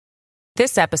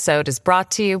This episode is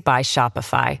brought to you by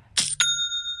Shopify.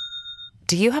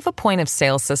 Do you have a point of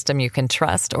sale system you can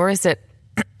trust, or is it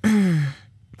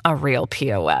a real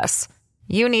POS?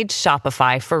 You need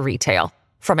Shopify for retail.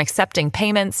 From accepting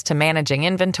payments to managing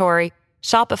inventory,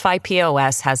 Shopify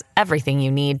POS has everything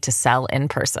you need to sell in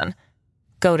person.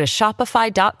 Go to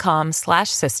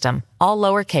shopify.com/system, all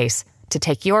lowercase, to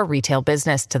take your retail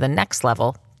business to the next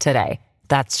level today.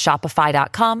 That's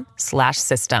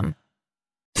shopify.com/system.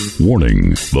 Warning,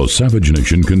 the Savage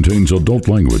Nation contains adult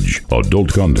language,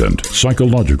 adult content,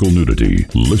 psychological nudity.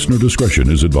 Listener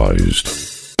discretion is advised.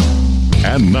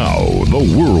 And now, the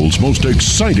world's most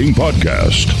exciting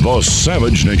podcast, The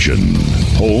Savage Nation,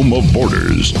 home of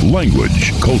borders,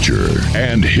 language, culture.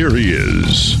 And here he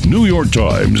is, New York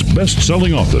Times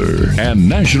best-selling author and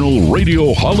National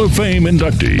Radio Hall of Fame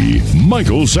inductee,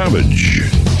 Michael Savage.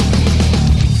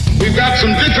 We've got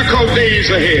some difficult days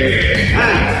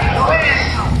ahead.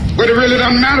 But it really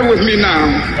doesn't matter with me now,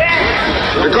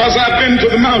 because I've been to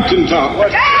the mountaintop. I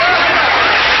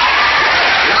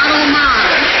don't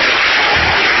mind.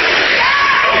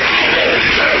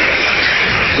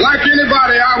 Like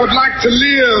anybody, I would like to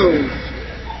live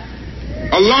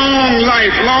a long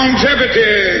life.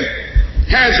 Longevity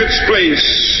has its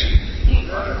place.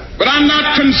 But I'm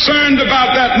not concerned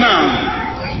about that now.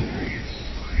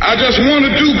 I just want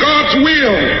to do God's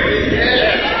will.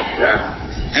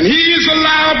 And He's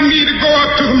allowed me to go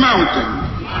up to the mountain.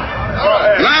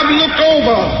 And I've looked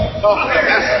over.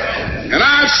 And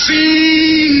I've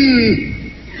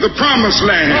seen the promised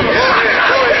land.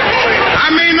 I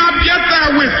may not get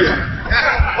there with you.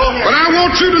 But I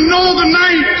want you to know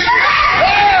tonight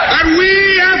that we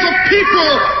as a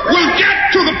people will get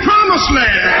to the promised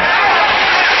land.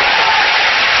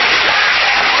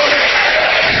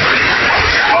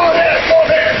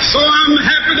 So I'm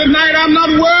happy tonight. I'm not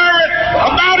worried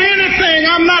about anything.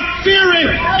 I'm not fearing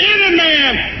any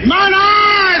man. Mine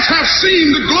eyes have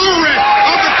seen the glory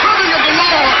of the coming of the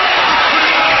Lord.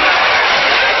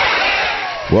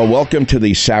 Well, welcome to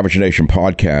the Savage Nation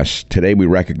podcast. Today we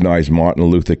recognize Martin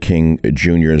Luther King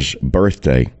Jr.'s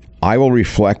birthday. I will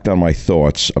reflect on my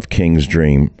thoughts of King's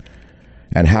dream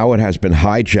and how it has been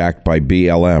hijacked by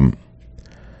BLM.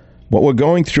 What we're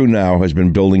going through now has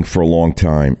been building for a long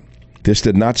time. This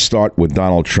did not start with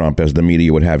Donald Trump, as the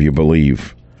media would have you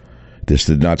believe. This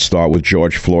did not start with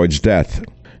George Floyd's death.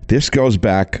 This goes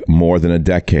back more than a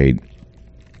decade.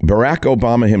 Barack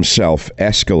Obama himself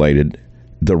escalated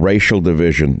the racial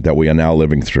division that we are now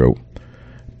living through.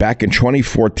 Back in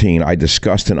 2014, I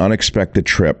discussed an unexpected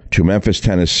trip to Memphis,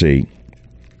 Tennessee,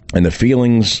 and the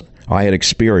feelings I had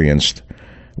experienced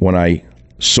when I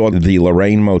saw the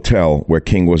Lorraine Motel where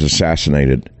King was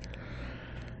assassinated.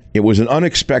 It was an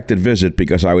unexpected visit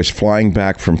because I was flying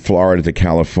back from Florida to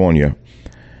California,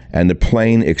 and the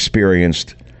plane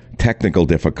experienced technical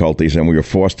difficulties, and we were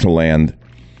forced to land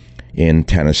in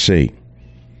Tennessee.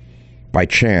 By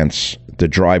chance, the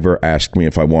driver asked me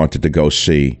if I wanted to go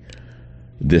see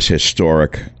this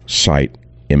historic site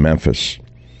in Memphis.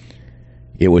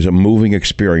 It was a moving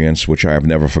experience which I have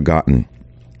never forgotten.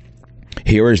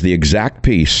 Here is the exact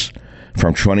piece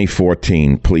from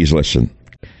 2014. Please listen.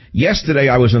 Yesterday,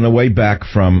 I was on the way back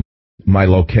from my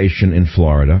location in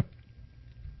Florida,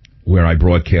 where I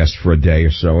broadcast for a day or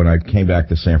so, and I came back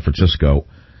to San Francisco,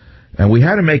 and we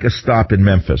had to make a stop in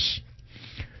Memphis.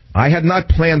 I had not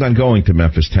planned on going to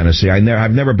Memphis, Tennessee.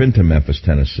 I've never been to Memphis,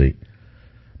 Tennessee.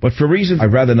 But for reasons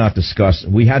I'd rather not discuss,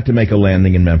 we had to make a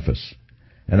landing in Memphis.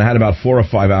 And I had about 4 or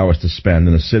 5 hours to spend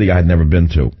in a city I had never been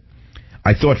to.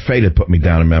 I thought fate had put me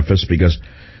down in Memphis because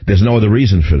there's no other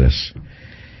reason for this.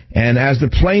 And as the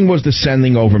plane was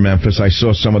descending over Memphis, I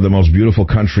saw some of the most beautiful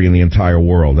country in the entire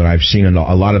world, and I've seen in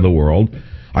a lot of the world.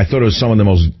 I thought it was some of the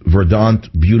most verdant,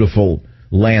 beautiful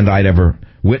land I'd ever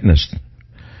witnessed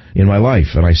in my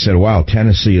life. And I said, wow,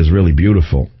 Tennessee is really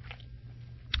beautiful.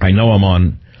 I know I'm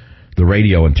on the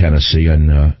radio in Tennessee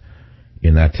and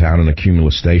in that town, in the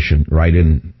Cumulus station, right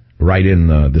in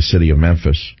the city of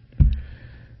Memphis.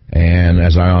 And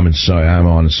as I'm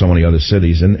on so many other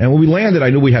cities. And when we landed, I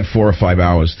knew we had 4 or 5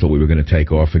 hours till we were going to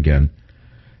take off again.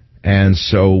 And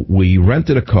so we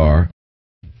rented a car,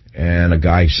 and a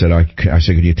guy said, I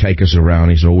said, could you take us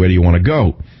around? He said, well, where do you want to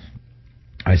go?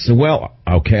 I said, well,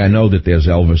 okay, I know that there's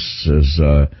Elvis's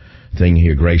thing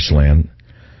here, Graceland.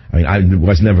 I mean, I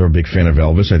was never a big fan of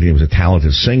Elvis. I think he was a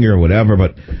talented singer or whatever,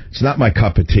 but it's not my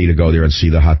cup of tea to go there and see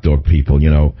the hot dog people, you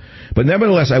know. But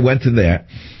nevertheless, I went to there.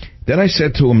 Then I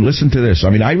said to him, listen to this.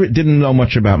 I mean, I didn't know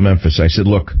much about Memphis. I said,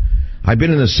 look, I've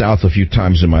been in the South a few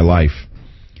times in my life,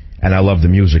 and I love the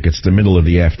music. It's the middle of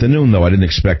the afternoon, though. I didn't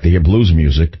expect to hear blues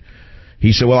music.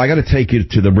 He said, well, I got to take you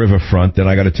to the riverfront, then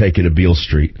I got to take you to Beale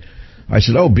Street. I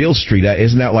said, oh, Beale Street,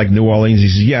 isn't that like New Orleans? He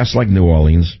says, yes, like New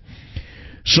Orleans.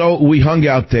 So we hung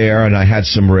out there, and I had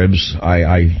some ribs.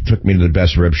 I took me to the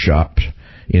best rib shop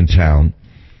in town.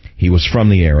 He was from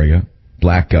the area,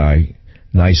 black guy,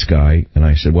 nice guy. And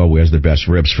I said, well, where's the best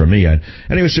ribs for me? And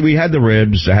anyway, so we had the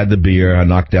ribs, I had the beer, I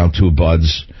knocked down 2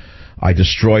 buds. I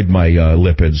destroyed my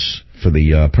lipids for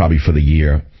probably for the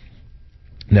year.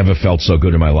 Never felt so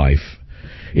good in my life.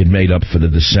 It made up for the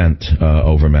descent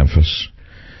over Memphis.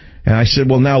 And I said,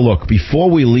 well, now look,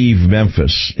 before we leave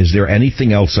Memphis, is there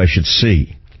anything else I should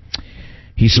see?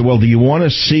 He said, well, do you want to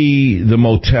see the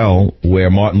motel where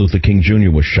Martin Luther King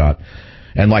Jr. was shot?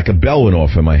 And like a bell went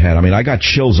off in my head. I mean, I got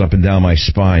chills up and down my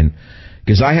spine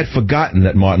because I had forgotten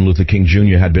that Martin Luther King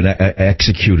Jr. had been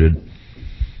executed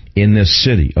in this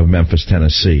city of Memphis,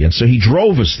 Tennessee. And so he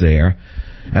drove us there.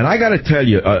 And I got to tell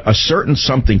you, a certain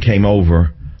something came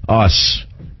over us,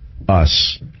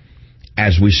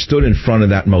 as we stood in front of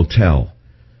that motel.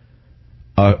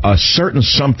 A certain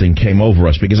something came over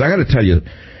us, because I got to tell you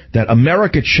that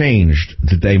America changed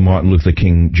the day Martin Luther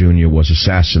King Jr. was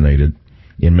assassinated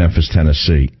in Memphis,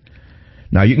 Tennessee.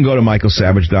 Now, you can go to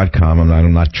michaelsavage.com.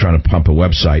 I'm not trying to pump a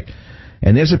website.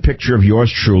 And there's a picture of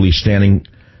yours truly standing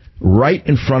right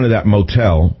in front of that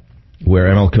motel where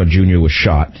MLK Jr. was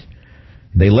shot.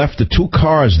 They left the 2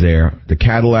 cars there, the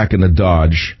Cadillac and the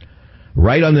Dodge,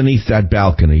 right underneath that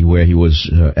balcony where he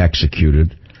was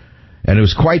executed. And it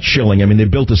was quite chilling. I mean, they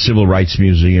built a civil rights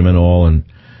museum and all. And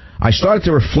I started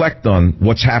to reflect on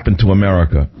what's happened to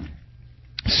America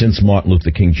since Martin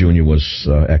Luther King Jr. was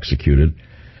executed.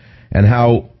 And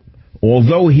how,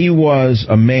 although he was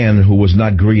a man who was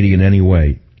not greedy in any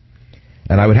way,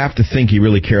 and I would have to think he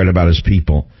really cared about his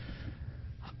people,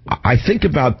 I think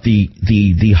about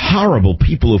the horrible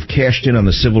people who've cashed in on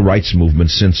the civil rights movement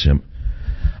since him.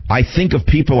 I think of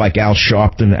people like Al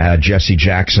Sharpton, Jesse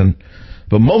Jackson,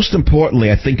 but most importantly,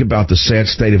 I think about the sad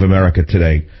state of America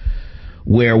today,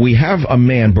 where we have a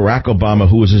man, Barack Obama,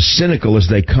 who is as cynical as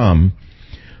they come,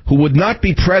 who would not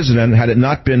be president had it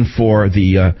not been for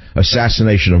the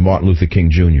assassination of Martin Luther King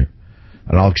Jr.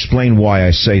 And I'll explain why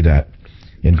I say that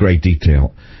in great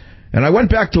detail. And I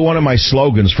went back to one of my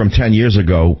slogans from 10 years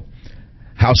ago,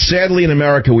 how sadly in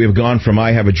America we have gone from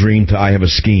I have a dream to I have a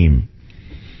scheme.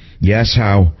 Yes,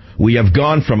 how we have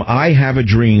gone from I have a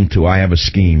dream to I have a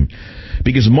scheme.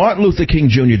 Because Martin Luther King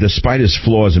Jr., despite his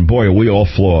flaws, and boy, are we all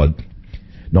flawed.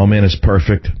 No man is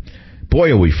perfect.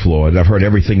 Boy, are we flawed. I've heard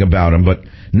everything about him. But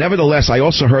nevertheless, I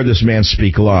also heard this man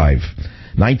speak live.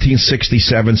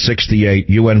 1967-68,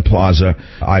 UN Plaza.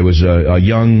 I was a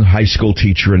young high school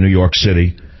teacher in New York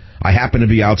City. I happened to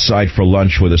be outside for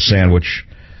lunch with a sandwich,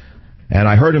 and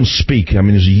I heard him speak. I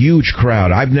mean, there's a huge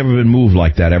crowd. I've never been moved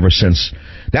like that ever since.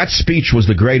 That speech was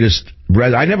the greatest.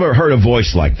 I never heard a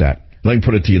voice like that. Let me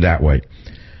put it to you that way.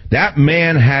 That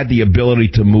man had the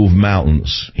ability to move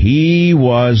mountains. He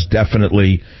was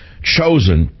definitely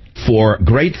chosen for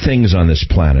great things on this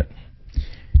planet.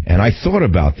 And I thought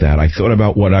about that. I thought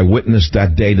about what I witnessed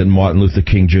that day that Martin Luther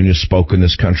King Jr. spoke in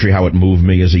this country, how it moved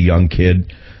me as a young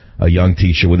kid, a young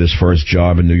teacher with his first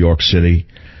job in New York City.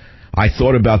 I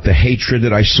thought about the hatred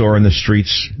that I saw in the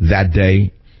streets that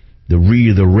day, the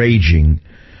raging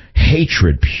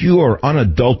hatred, pure,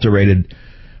 unadulterated,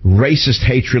 racist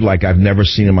hatred like I've never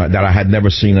seen that I had never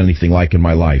seen anything like in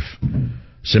my life,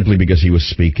 simply because he was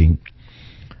speaking.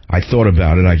 I thought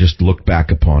about it. I just looked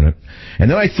back upon it. And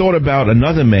then I thought about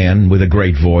another man with a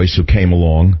great voice who came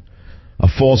along, a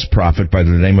false prophet by the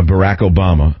name of Barack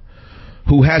Obama,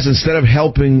 who has, instead of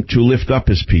helping to lift up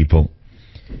his people,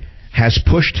 has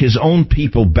pushed his own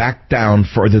people back down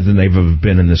further than they've ever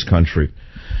been in this country.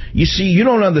 You see, you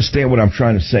don't understand what I'm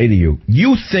trying to say to you.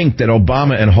 You think that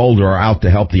Obama and Holder are out to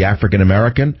help the African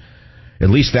American. At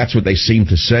least that's what they seem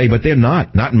to say, but they're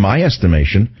not in my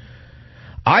estimation.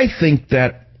 I think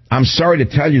that, I'm sorry to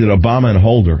tell you that Obama and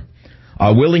Holder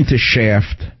are willing to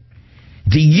shaft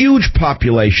the huge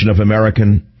population of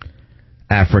American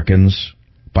Africans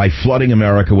by flooding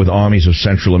America with armies of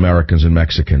Central Americans and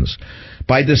Mexicans,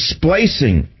 by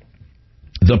displacing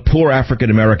the poor African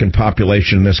American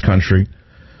population in this country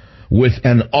with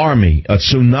an army, a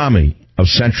tsunami of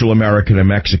Central American and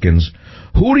Mexicans.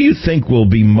 Who do you think will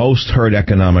be most hurt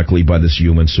economically by this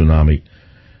human tsunami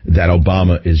that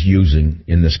Obama is using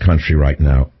in this country right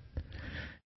now?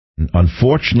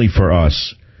 Unfortunately for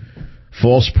us,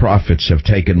 false prophets have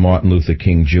taken Martin Luther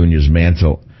King Jr.'s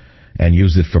mantle and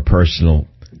used it for personal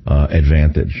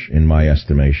advantage, in my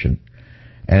estimation.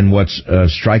 And what's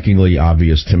strikingly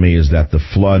obvious to me is that the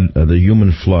flood, the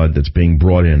human flood that's being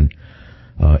brought in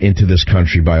into this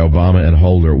country by Obama and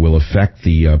Holder will affect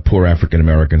the poor African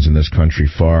Americans in this country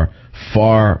far,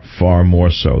 far, far more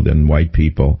so than white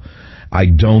people. I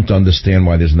don't understand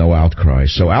why there's no outcry.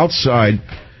 So outside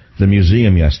the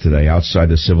museum yesterday, outside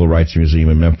the Civil Rights Museum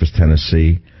in Memphis,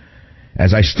 Tennessee,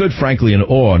 as I stood, frankly, in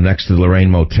awe next to the Lorraine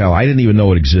Motel, I didn't even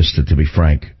know it existed, to be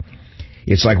frank.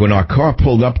 It's like when our car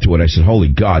pulled up to it, I said, holy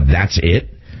God, that's it?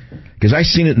 Because I've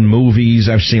seen it in movies.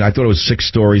 I thought it was 6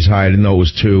 stories high. I didn't know it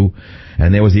was 2.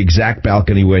 And there was the exact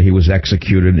balcony where he was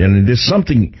executed. And there's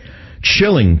something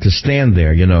chilling to stand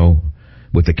there, you know,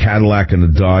 with the Cadillac and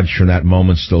the Dodge from that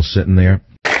moment still sitting there.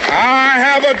 I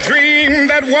have a dream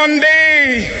that one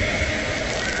day,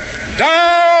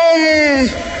 down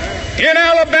in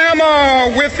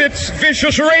Alabama, with its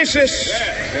vicious racists,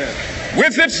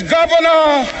 with its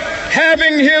governor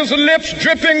having his lips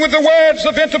dripping with the words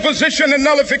of interposition and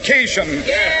nullification.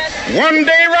 One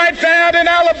day right there in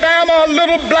Alabama,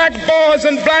 little black boys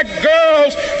and black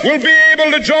girls will be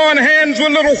able to join hands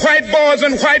with little white boys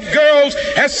and white girls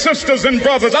as sisters and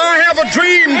brothers. I have a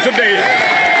dream today.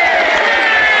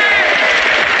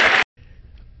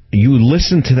 You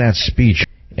listen to that speech,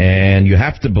 and you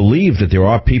have to believe that there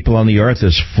are people on the earth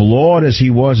as flawed as he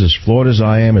was, as flawed as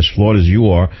I am, as flawed as you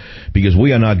are, because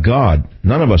we are not God.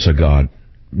 None of us are God.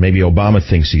 Maybe Obama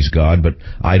thinks he's God, but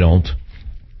I don't.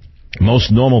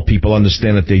 Most normal people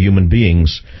understand that they're human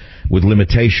beings with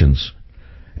limitations.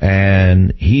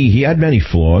 And he had many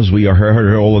flaws. We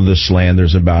heard all of the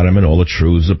slanders about him and all the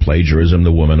truths, the plagiarism,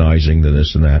 the womanizing, the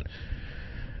this and that.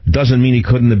 Doesn't mean he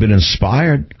couldn't have been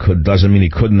inspired. Doesn't mean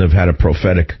he couldn't have had a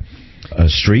prophetic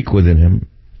streak within him.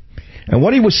 And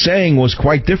what he was saying was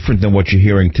quite different than what you're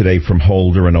hearing today from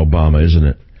Holder and Obama, isn't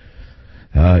it?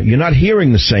 You're not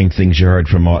hearing the same things you heard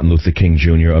from Martin Luther King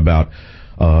Jr. about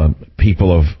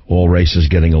people of all races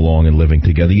getting along and living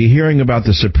together. You're hearing about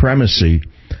the supremacy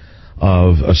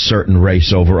of a certain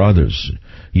race over others.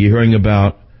 You're hearing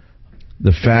about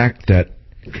the fact that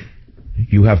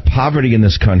you have poverty in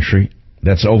this country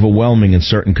that's overwhelming in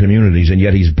certain communities, and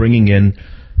yet he's bringing in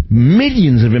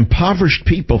millions of impoverished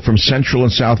people from Central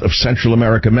and South of Central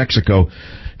America, Mexico.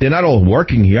 They're not all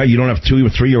working here. You don't have 2 or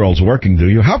 3-year-olds working, do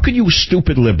you? How could you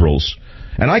stupid liberals,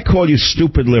 and I call you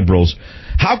stupid liberals,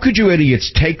 how could you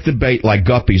idiots take the bait like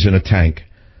guppies in a tank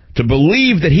to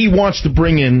believe that he wants to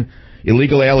bring in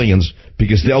illegal aliens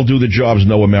because they'll do the jobs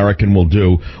no American will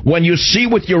do, when you see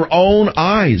with your own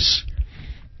eyes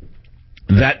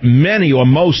that many or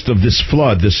most of this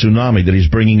flood, this tsunami that he's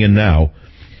bringing in now,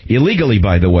 illegally,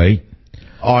 by the way,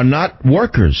 are not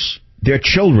workers. They're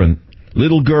children,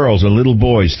 little girls and little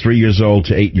boys, 3 years old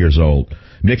to 8 years old.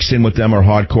 Mixed in with them are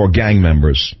hardcore gang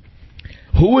members.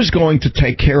 Who is going to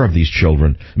take care of these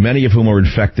children, many of whom are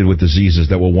infected with diseases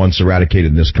that were once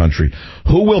eradicated in this country?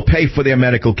 Who will pay for their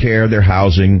medical care, their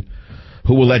housing?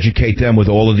 Who will educate them with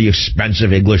all of the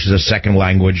expensive English as a second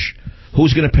language?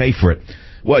 Who's going to pay for it?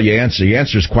 Well, your answer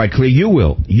is quite clear. You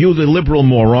will. You, the liberal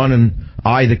moron, and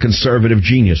I, the conservative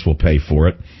genius, will pay for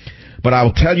it. But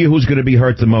I'll tell you who's going to be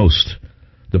hurt the most.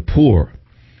 The poor.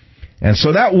 And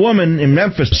so that woman in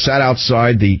Memphis sat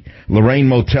outside the Lorraine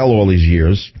Motel all these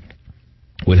years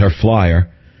with her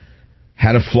flyer,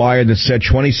 had a flyer that said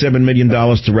 $27 million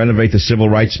to renovate the Civil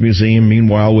Rights Museum.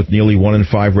 Meanwhile, with nearly 1 in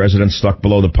 5 residents stuck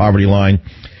below the poverty line,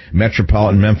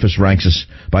 metropolitan Memphis ranks as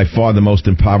by far the most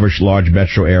impoverished large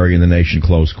metro area in the nation,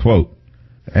 close quote.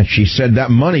 And she said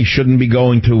that money shouldn't be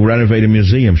going to renovate a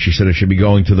museum. She said it should be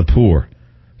going to the poor,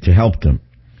 to help them.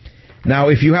 Now,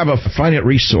 if you have a finite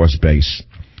resource base,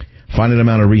 finite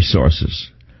amount of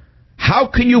resources, how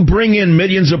can you bring in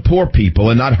millions of poor people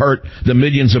and not hurt the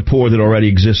millions of poor that already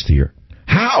exist here?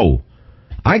 How?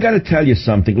 I got to tell you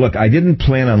something. Look, I didn't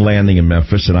plan on landing in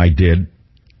Memphis, and I did.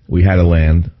 We had to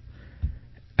land.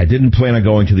 I didn't plan on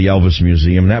going to the Elvis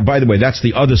Museum. Now, by the way, that's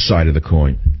the other side of the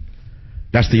coin.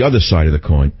 That's the other side of the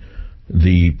coin.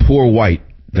 The poor white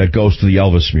that goes to the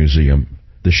Elvis Museum,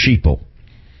 the sheeple.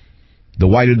 The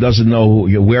white who doesn't know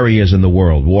where he is in the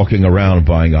world, walking around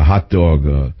buying a hot dog,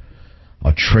 a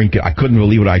trinket. I couldn't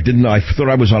believe it. I didn't know. I thought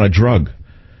I was on a drug.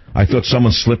 I thought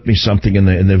someone slipped me something in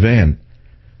the van.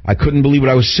 I couldn't believe what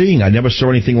I was seeing. I never saw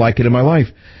anything like it in my life.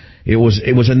 It was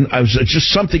just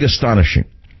something astonishing.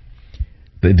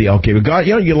 Okay, but God,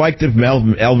 you like the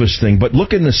Elvis thing, but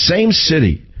look in the same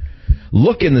city.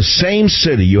 Look in the same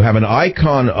city. You have an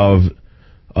icon of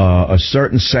a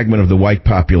certain segment of the white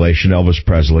population, Elvis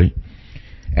Presley,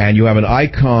 and you have an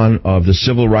icon of the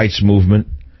civil rights movement.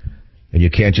 And you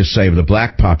can't just say of the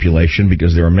black population,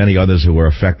 because there are many others who were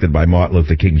affected by Martin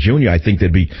Luther King Jr. I think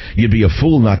you'd be a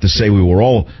fool not to say we were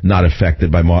all not affected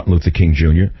by Martin Luther King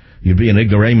Jr. You'd be an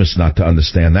ignoramus not to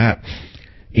understand that.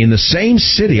 in the same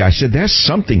city. I said, there's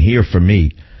something here for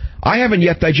me. I haven't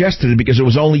yet digested it because it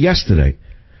was only yesterday.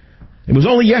 It was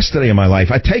only yesterday in my life.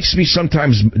 It takes me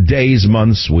sometimes days,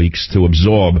 months, weeks to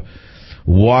absorb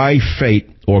why fate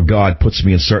or God puts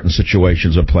me in certain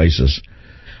situations or places.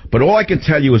 But all I can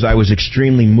tell you is I was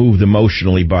extremely moved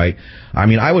emotionally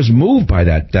I was moved by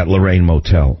that Lorraine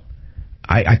motel.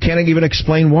 I can't even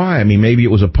explain why. I mean, maybe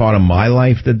it was a part of my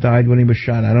life that died when he was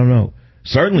shot. I don't know.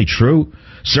 Certainly true.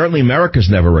 Certainly America's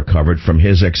never recovered from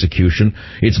his execution.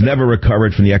 It's never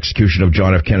recovered from the execution of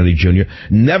John F. Kennedy Jr.,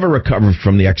 never recovered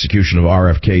from the execution of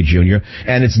RFK Jr.,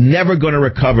 and it's never going to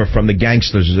recover from the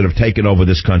gangsters that have taken over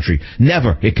this country.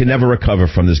 Never. It can never recover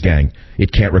from this gang.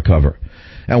 It can't recover.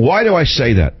 And why do I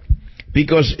say that?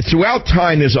 Because throughout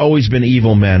time there's always been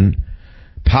evil men,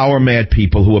 power-mad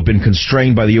people who have been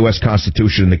constrained by the U.S.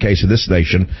 Constitution in the case of this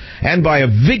nation, and by a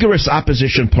vigorous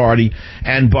opposition party,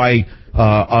 and by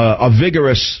a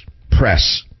vigorous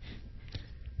press,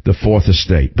 the Fourth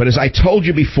Estate. But as I told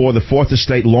you before, the Fourth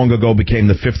Estate long ago became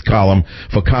the fifth column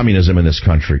for communism in this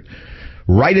country.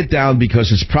 Write it down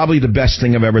because it's probably the best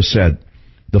thing I've ever said.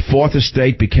 The Fourth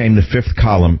Estate became the fifth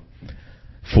column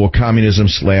for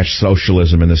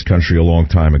communism/socialism in this country a long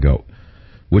time ago.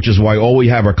 Which is why all we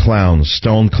have are clowns,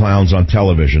 stone clowns on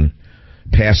television,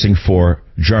 passing for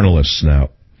journalists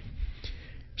now.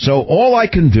 So all I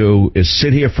can do is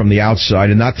sit here from the outside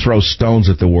and not throw stones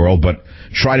at the world, but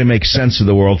try to make sense of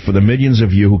the world for the millions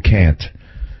of you who can't.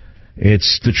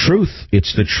 It's the truth.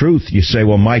 It's the truth. You say,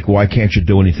 well, Mike, why can't you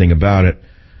do anything about it?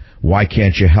 Why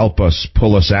can't you help us,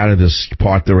 pull us out of this,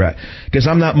 part the Red? Because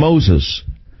I'm not Moses.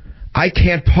 I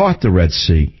can't part the Red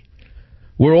Sea.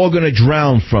 We're all going to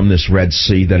drown from this Red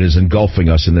Sea that is engulfing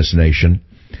us in this nation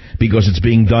because it's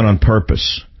being done on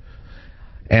purpose.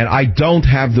 And I don't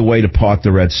have the way to part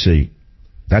the Red Sea.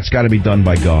 That's got to be done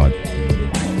by God.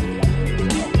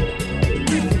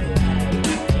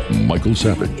 Michael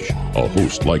Savage, a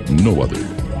host like no other.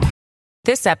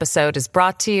 This episode is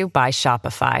brought to you by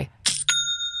Shopify.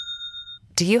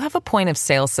 Do you have a point of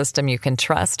sale system you can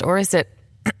trust, or is it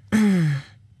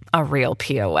a real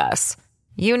POS?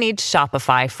 You need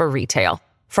Shopify for retail.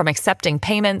 From accepting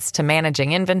payments to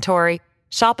managing inventory,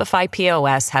 Shopify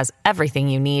POS has everything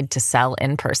you need to sell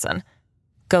in person.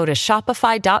 Go to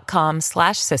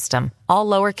shopify.com/system, all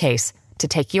lowercase, to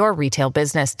take your retail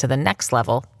business to the next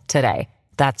level today.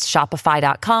 That's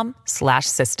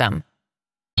shopify.com/system.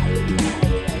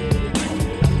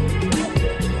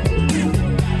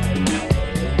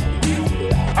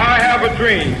 I have a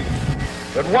dream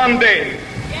that one day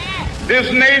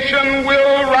this nation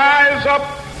will rise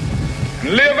up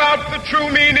and live out the true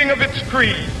meaning of its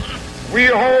creed. We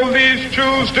hold these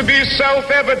truths to be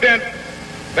self-evident,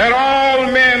 that all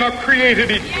men are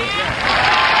created equal.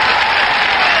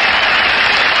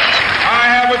 I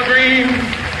have a dream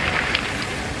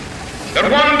that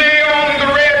one day on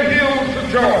the red hills of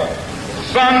Georgia, the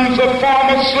sons of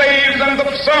former slaves and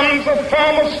the sons of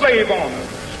former slave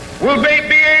owners will they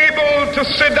be able to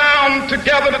sit down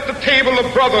together at the table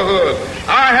of brotherhood.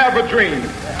 I have a dream.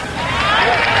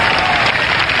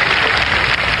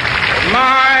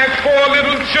 My four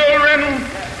little children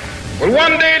will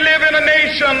one day live in a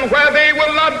nation where they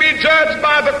will not be judged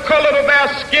by the color of their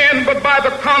skin, but by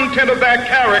the content of their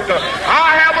character.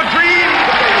 I have a dream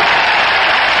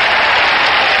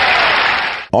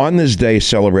today. On this day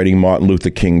celebrating Martin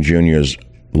Luther King Jr.'s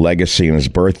legacy and his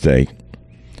birthday,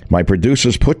 my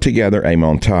producers put together a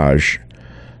montage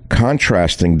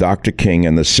contrasting Dr. King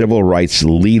and the civil rights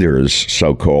leaders,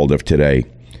 so-called, of today.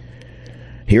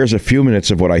 Here's a few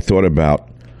minutes of what I thought about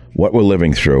what we're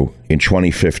living through in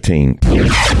 2015.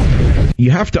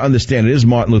 You have to understand it is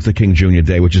Martin Luther King Jr.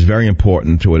 Day, which is very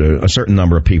important to a certain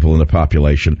number of people in the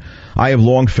population. I have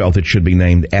long felt it should be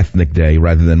named Ethnic Day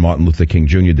rather than Martin Luther King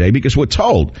Jr. Day because we're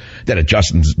told that it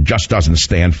just doesn't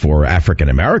stand for African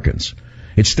Americans.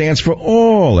 It stands for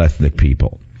all ethnic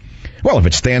people. Well, if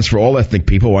it stands for all ethnic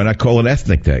people, why not call it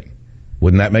Ethnic Day?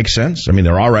 Wouldn't that make sense? I mean,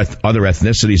 there are other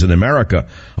ethnicities in America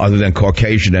other than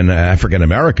Caucasian and African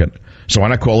American. So why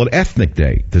not call it Ethnic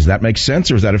Day? Does that make sense,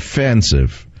 or is that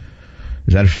offensive?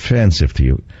 Is that offensive to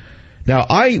you? Now,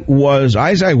 I was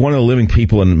one of the living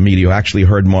people in the media who actually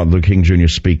heard Martin Luther King Jr.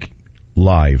 speak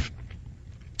live.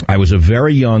 I was a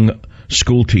very young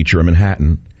school teacher in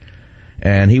Manhattan,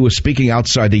 and he was speaking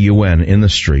outside the UN in the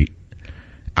street.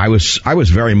 I was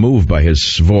very moved by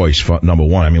his voice, number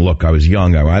one. I mean, look, I was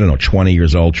young. I don't know, 20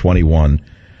 years old, 21.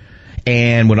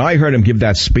 And when I heard him give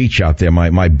that speech out there,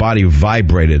 my body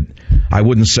vibrated. I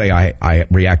wouldn't say I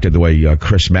reacted the way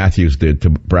Chris Matthews did to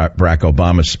Barack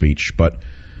Obama's speech, but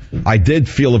I did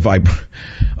feel a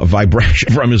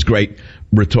vibration from his great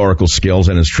rhetorical skills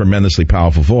and his tremendously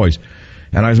powerful voice.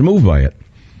 And I was moved by it.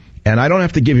 And I don't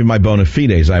have to give you my bona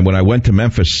fides. When I went to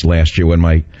Memphis last year, when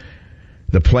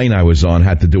the plane I was on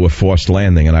had to do a forced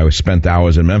landing, and I spent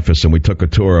hours in Memphis, and we took a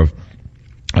tour of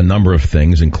a number of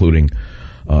things, including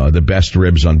the best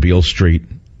ribs on Beale Street,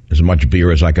 as much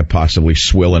beer as I could possibly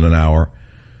swill in an hour.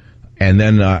 And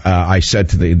then I said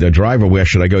to the driver, where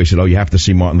should I go? He said, you have to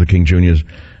see Martin Luther King Jr.'s.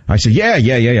 I said,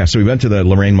 yeah. So we went to the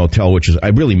Lorraine Motel, which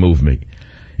it really moved me.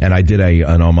 And I did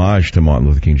an homage to Martin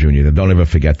Luther King Jr. Don't ever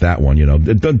forget that one,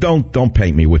 Don't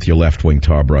paint me with your left-wing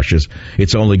tar brushes.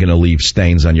 It's only going to leave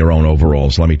stains on your own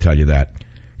overalls, let me tell you that.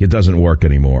 It doesn't work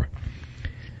anymore.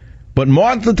 But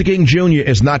Martin Luther King Jr.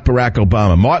 is not Barack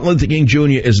Obama. Martin Luther King Jr.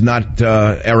 is not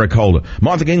Eric Holder.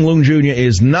 Martin Luther King Jr.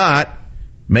 is not,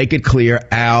 make it clear,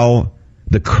 Al,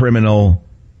 the criminal.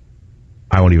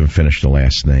 I won't even finish the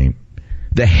last name.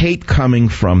 The hate coming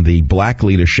from the black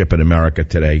leadership in America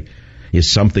today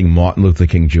is something Martin Luther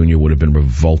King Jr. would have been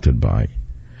revolted by.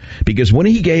 Because when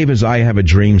he gave his I Have a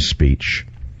Dream speech,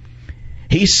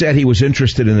 he said he was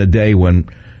interested in a day when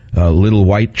little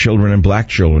white children and black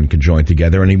children could join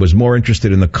together, and he was more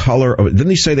interested in the color of, didn't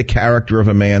he say the character of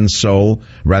a man's soul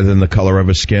rather than the color of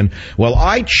his skin? Well,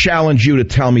 I challenge you to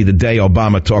tell me the day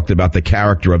Obama talked about the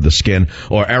character of the skin,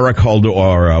 or Eric Holder,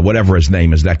 or whatever his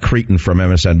name is, that cretin from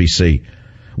MSNBC.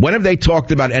 When have they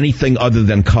talked about anything other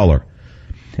than color?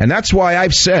 And that's why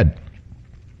I've said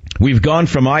we've gone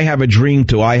from I have a dream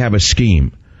to I have a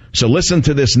scheme. So listen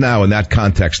to this now in that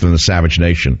context in the Savage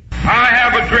Nation. I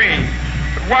have a dream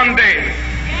that one day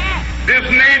this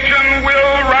nation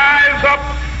will rise up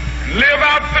and live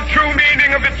out the true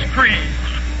meaning of its creed.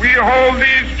 We hold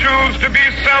these truths to be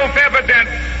self-evident,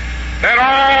 that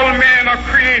all men are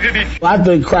created equal. I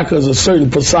think cracker is a certain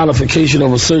personification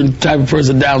of a certain type of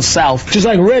person down south, just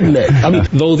like redneck. I mean,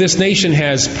 though this nation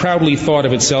has proudly thought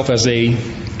of itself as a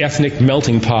ethnic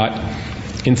melting pot,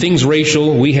 in things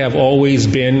racial, we have always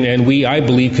been, and we, I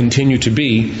believe, continue to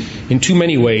be, in too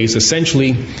many ways,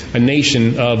 essentially a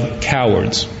nation of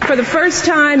cowards. For the first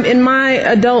time in my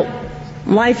adult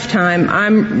lifetime,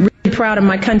 I'm really proud of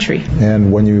my country.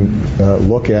 And when you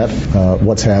look at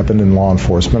what's happened in law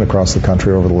enforcement across the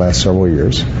country over the last several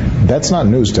years, that's not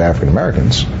news to African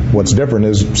Americans. What's different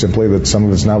is simply that some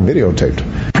of it's now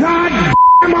videotaped. God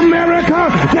damn America,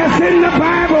 that's in the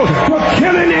Bible, for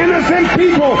killing innocent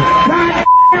people. God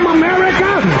damn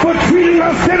America, for treating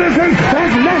us citizens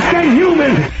as less than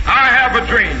human. I have a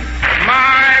dream.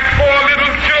 My 4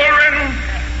 little children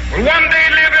will one day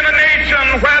live in a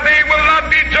nation where they will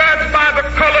not be judged by the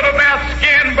color of their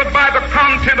skin, but by the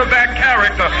content of their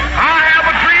character. I have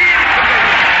a dream.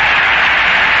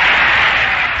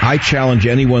 I challenge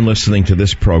anyone listening to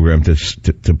this program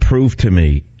to prove to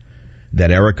me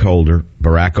that Eric Holder,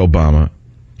 Barack Obama,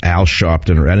 Al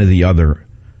Sharpton, or any of the other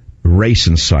race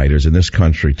insiders in this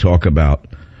country talk about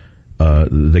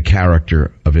the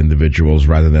character of individuals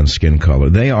rather than skin color.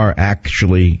 They are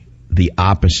actually the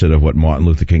opposite of what Martin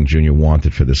Luther King Jr.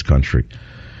 wanted for this country.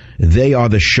 They are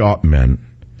the sharp men.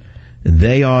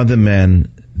 They are the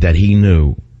men that he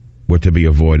knew were to be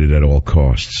avoided at all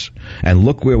costs. And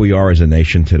look where we are as a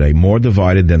nation today, more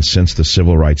divided than since the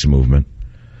Civil Rights Movement.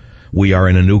 We are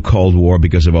in a new Cold War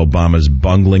because of Obama's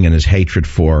bungling and his hatred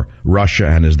for Russia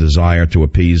and his desire to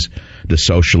appease the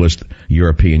socialist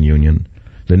European Union.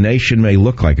 The nation may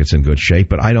look like it's in good shape,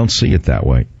 but I don't see it that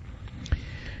way.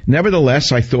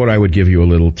 Nevertheless, I thought I would give you a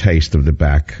little taste of the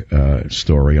back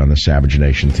story on the Savage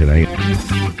Nation today.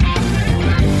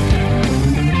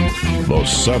 The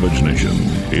Savage Nation.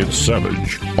 It's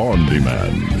Savage on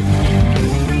demand.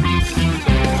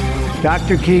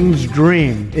 Dr. King's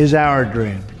dream is our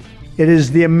dream. It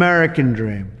is the American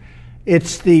dream.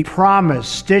 It's the promise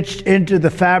stitched into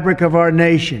the fabric of our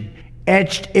nation,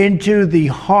 etched into the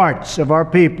hearts of our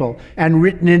people, and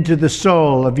written into the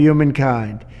soul of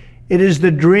humankind. It is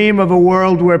the dream of a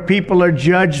world where people are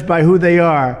judged by who they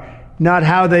are, not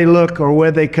how they look or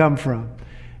where they come from.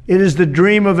 It is the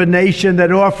dream of a nation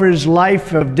that offers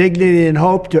life of dignity and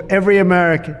hope to every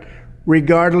American,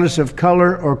 regardless of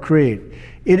color or creed.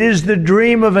 It is the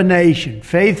dream of a nation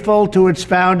faithful to its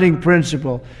founding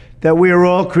principle that we are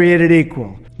all created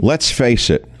equal. Let's face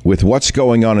it, with what's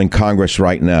going on in Congress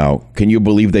right now, can you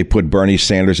believe they put Bernie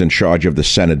Sanders in charge of the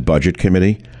Senate Budget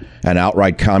Committee, an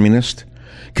outright communist?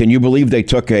 Can you believe they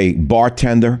took a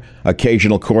bartender,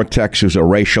 occasional cortex who's a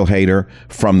racial hater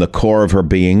from the core of her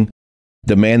being,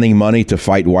 demanding money to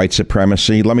fight white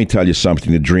supremacy? Let me tell you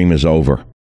something, the dream is over.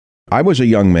 I was a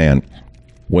young man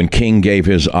when King gave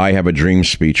his I Have a Dream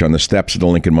speech on the steps of the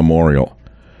Lincoln Memorial.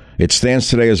 It stands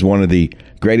today as one of the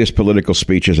greatest political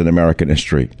speeches in American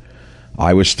history.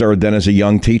 I was stirred then as a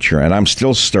young teacher, and I'm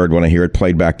still stirred when I hear it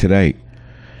played back today.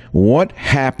 What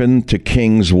happened to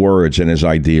King's words and his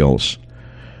ideals?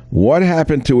 What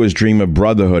happened to his dream of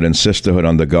brotherhood and sisterhood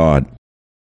under God?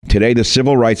 Today, the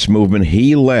civil rights movement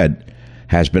he led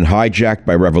has been hijacked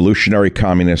by revolutionary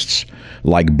communists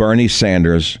like Bernie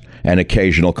Sanders and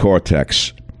occasional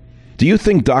Cortex. Do you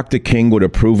think Dr. King would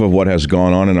approve of what has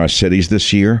gone on in our cities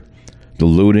this year? The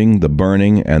looting, the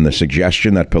burning, and the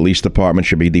suggestion that police departments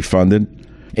should be defunded?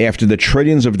 After the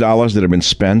trillions of dollars that have been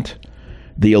spent,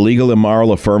 the illegal,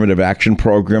 immoral affirmative action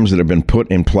programs that have been put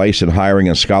in place in hiring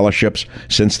and scholarships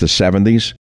since the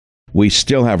 70s, we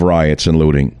still have riots and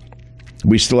looting.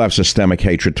 We still have systemic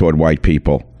hatred toward white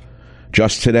people.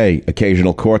 Just today,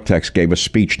 occasional Cortex gave a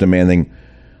speech demanding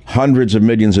hundreds of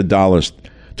millions of dollars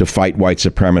to fight white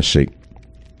supremacy.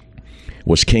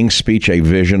 Was King's speech a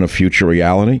vision of future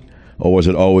reality, or was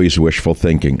it always wishful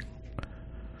thinking?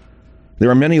 There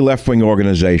are many left-wing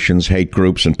organizations, hate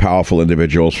groups, and powerful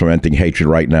individuals fomenting hatred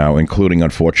right now, including,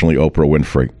 unfortunately, Oprah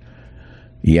Winfrey.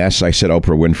 Yes, I said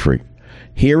Oprah Winfrey.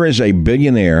 Here is a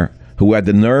billionaire who had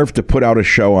the nerve to put out a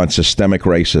show on systemic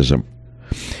racism.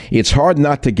 It's hard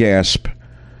not to gasp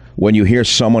when you hear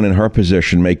someone in her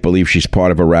position make believe she's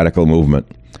part of a radical movement.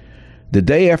 The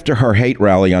day after her hate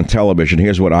rally on television,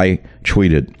 here's what I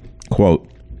tweeted. Quote,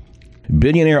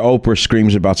 "Billionaire Oprah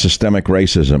screams about systemic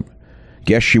racism.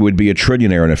 Guess she would be a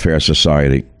trillionaire in a fair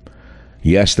society."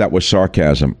 Yes, that was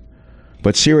sarcasm.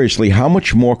 But seriously, how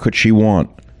much more could she want?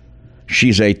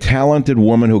 She's a talented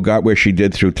woman who got where she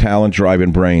did through talent, drive,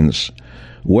 and brains.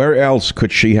 Where else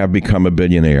could she have become a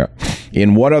billionaire?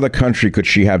 In what other country could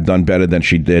she have done better than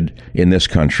she did in this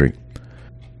country?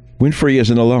 Winfrey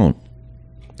isn't alone.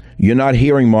 You're not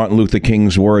hearing Martin Luther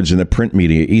King's words in the print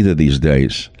media either these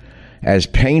days. As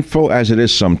painful as it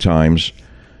is sometimes,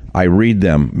 I read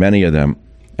them, many of them,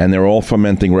 and they're all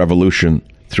fomenting revolution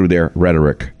through their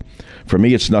rhetoric. For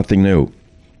me, it's nothing new.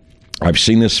 I've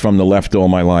seen this from the left all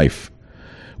my life.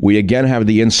 We again have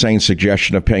the insane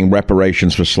suggestion of paying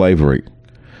reparations for slavery.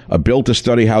 A bill to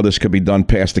study how this could be done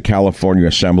passed the California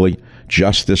Assembly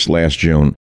just this last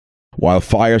June, while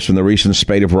fires from the recent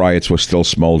spate of riots were still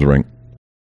smoldering.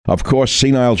 Of course,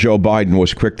 senile Joe Biden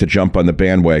was quick to jump on the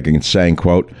bandwagon, saying,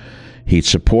 quote, he'd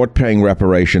support paying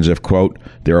reparations if, quote,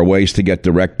 there are ways to get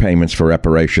direct payments for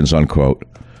reparations, unquote.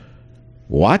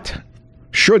 What?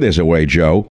 Sure there's a way,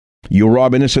 Joe. You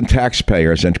rob innocent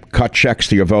taxpayers and cut checks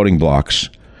to your voting blocks.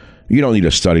 You don't need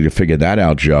a study to figure that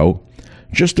out, Joe.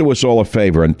 Just do us all a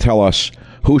favor and tell us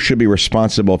who should be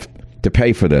responsible to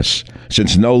pay for this,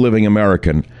 since no living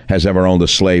American has ever owned a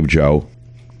slave, Joe.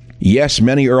 Yes,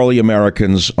 many early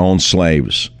Americans owned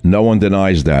slaves. No one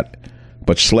denies that.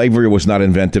 But slavery was not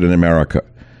invented in America.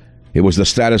 It was the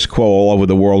status quo all over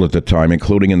the world at the time,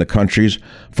 including in the countries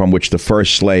from which the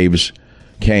first slaves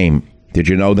came. Did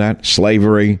you know that?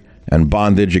 Slavery and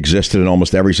bondage existed in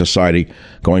almost every society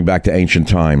going back to ancient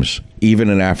times, even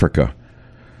in Africa.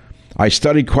 I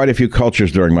studied quite a few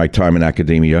cultures during my time in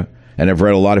academia, and have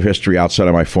read a lot of history outside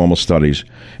of my formal studies,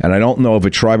 and I don't know of a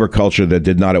tribe or culture that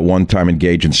did not at one time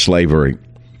engage in slavery.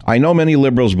 I know many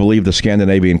liberals believe the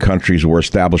Scandinavian countries were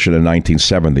established in the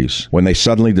 1970s, when they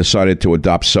suddenly decided to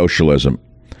adopt socialism,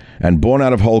 and born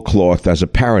out of whole cloth as a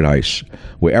paradise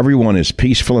where everyone is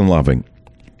peaceful and loving.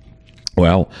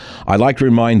 Well, I'd like to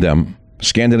remind them,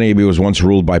 Scandinavia was once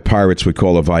ruled by pirates we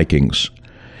call the Vikings.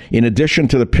 In addition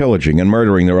to the pillaging and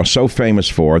murdering they are so famous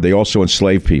for, they also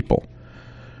enslaved people.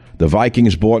 The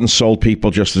Vikings bought and sold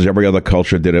people just as every other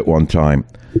culture did at one time.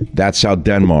 That's how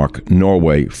Denmark,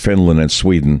 Norway, Finland, and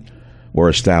Sweden were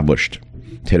established.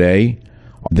 Today,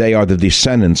 they are the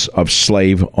descendants of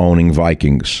slave-owning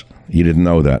Vikings. You didn't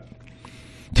know that.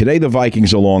 Today, the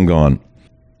Vikings are long gone.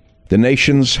 The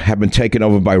nations have been taken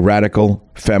over by radical,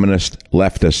 feminist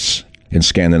leftists in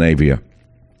Scandinavia.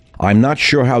 I'm not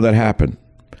sure how that happened.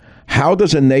 How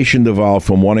does a nation devolve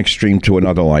from one extreme to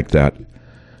another like that?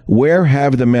 Where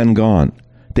have the men gone?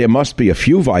 There must be a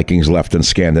few Vikings left in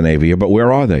Scandinavia, but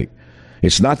where are they?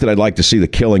 It's not that I'd like to see the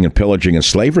killing and pillaging and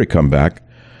slavery come back,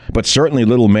 but certainly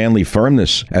little manly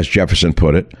firmness, as Jefferson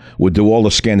put it, would do all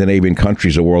the Scandinavian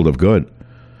countries a world of good.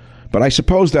 But I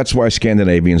suppose that's why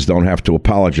Scandinavians don't have to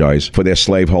apologize for their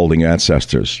slave-holding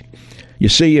ancestors. You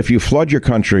see, if you flood your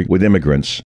country with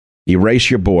immigrants, erase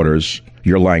your borders,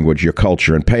 your language, your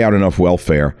culture, and pay out enough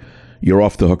welfare, you're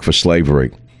off the hook for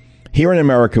slavery. Here in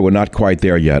America, we're not quite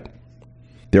there yet.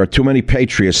 There are too many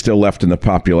patriots still left in the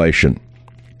population.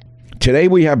 Today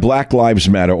we have Black Lives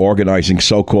Matter organizing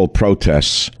so-called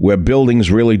protests where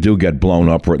buildings really do get blown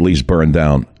up or at least burned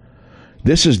down.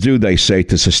 This is due, they say,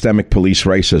 to systemic police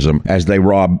racism as they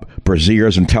rob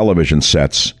braziers and television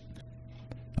sets.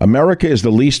 America is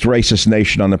the least racist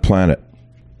nation on the planet.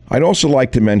 I'd also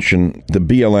like to mention the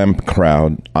BLM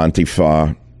crowd,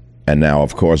 Antifa, and now,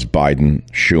 of course, Biden,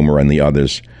 Schumer, and the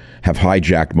others have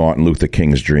hijacked Martin Luther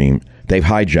King's dream. They've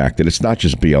hijacked it. It's not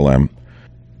just BLM.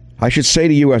 I should say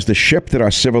to you, as the ship that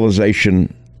our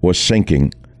civilization was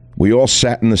sinking, we all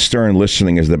sat in the stern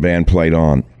listening as the band played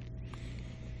on.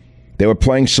 They were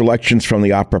playing selections from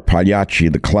the opera Pagliacci,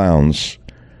 The Clowns,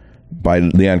 by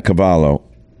Leoncavallo.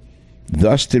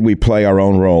 Thus did we play our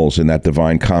own roles in that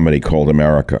divine comedy called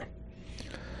America.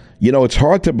 You know, it's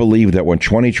hard to believe that when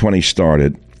 2020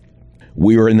 started,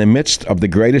 we were in the midst of the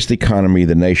greatest economy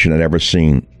the nation had ever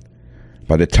seen.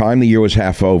 By the time the year was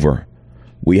half over,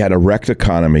 we had a wrecked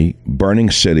economy, burning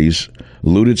cities,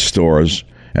 looted stores,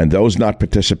 and those not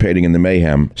participating in the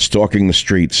mayhem stalking the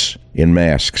streets in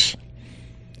masks.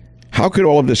 How could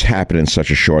all of this happen in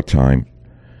such a short time?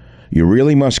 You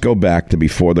really must go back to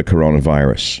before the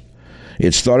coronavirus.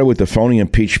 It started with the phony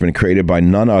impeachment created by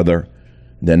none other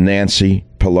than Nancy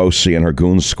Pelosi and her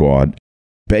goon squad,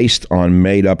 based on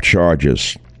made-up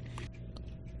charges.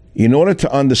 In order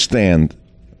to understand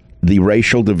the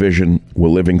racial division we're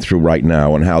living through right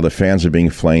now and how the fans are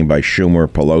being flamed by Schumer,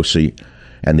 Pelosi,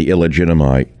 and the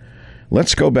illegitimate,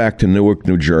 let's go back to Newark,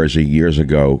 New Jersey years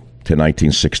ago to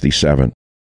 1967.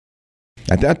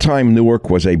 At that time,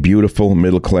 Newark was a beautiful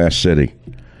middle-class city.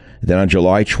 Then on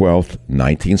July 12th,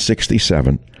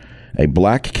 1967, a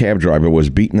black cab driver was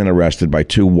beaten and arrested by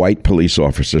two white police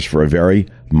officers for a very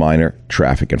minor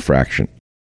traffic infraction.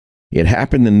 It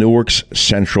happened in Newark's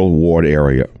Central Ward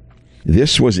area.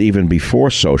 This was even before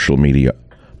social media,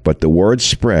 but the word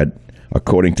spread.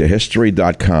 According to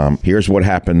History.com, here's what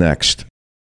happened next.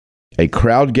 A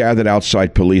crowd gathered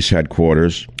outside police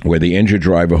headquarters where the injured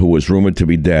driver, who was rumored to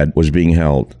be dead, was being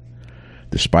held.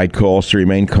 Despite calls to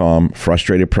remain calm,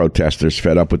 frustrated protesters,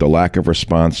 fed up with the lack of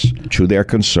response to their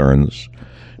concerns,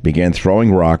 began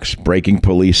throwing rocks, breaking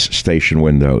police station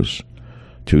windows.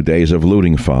 2 days of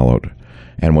looting followed,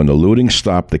 and when the looting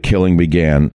stopped, the killing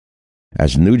began,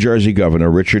 as New Jersey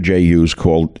Governor Richard J. Hughes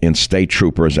called in state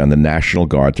troopers and the National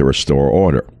Guard to restore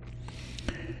order.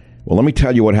 Well, let me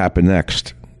tell you what happened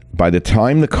next. By the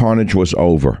time the carnage was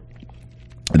over,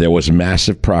 there was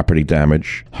massive property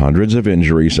damage, hundreds of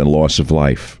injuries, and loss of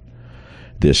life.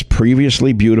 This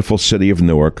previously beautiful city of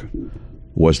Newark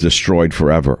was destroyed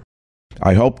forever.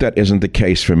 I hope that isn't the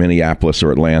case for Minneapolis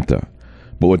or Atlanta,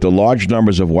 but with the large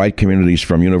numbers of white communities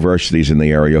from universities in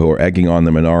the area who are egging on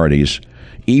the minorities,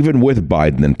 even with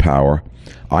Biden in power,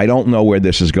 I don't know where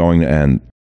this is going to end.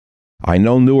 I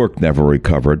know Newark never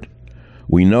recovered.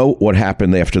 We know what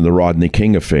happened after the Rodney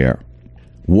King affair.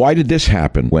 Why did this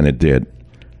happen when it did?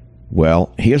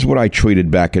 Well, here's what I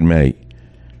tweeted back in May.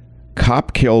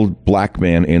 Cop killed black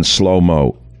man in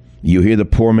slow-mo. You hear the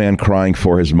poor man crying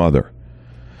for his mother.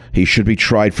 He should be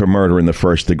tried for murder in the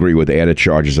first degree with added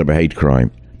charges of a hate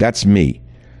crime. That's me.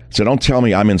 So don't tell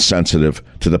me I'm insensitive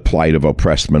to the plight of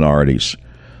oppressed minorities.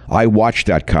 I watched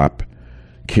that cop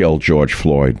kill George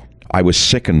Floyd. I was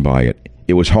sickened by it.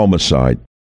 It was homicide.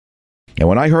 And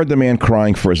when I heard the man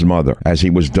crying for his mother as he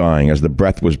was dying, as the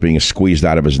breath was being squeezed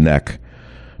out of his neck,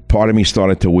 part of me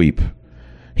started to weep.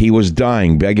 He was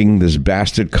dying, begging this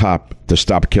bastard cop to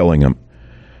stop killing him,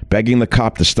 begging the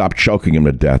cop to stop choking him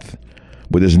to death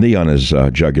with his knee on his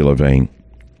jugular vein.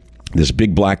 This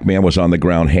big black man was on the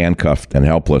ground, handcuffed and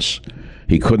helpless.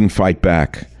 He couldn't fight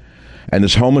back. And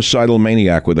this homicidal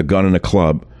maniac with a gun and a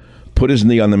club put his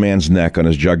knee on the man's neck, on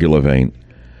his jugular vein.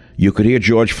 You could hear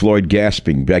George Floyd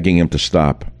gasping, begging him to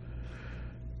stop.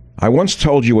 I once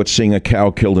told you what seeing a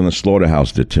cow killed in a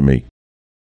slaughterhouse did to me.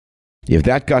 If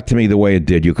that got to me the way it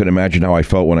did, you could imagine how I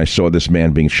felt when I saw this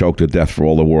man being choked to death for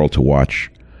all the world to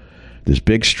watch. This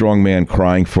big, strong man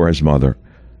crying for his mother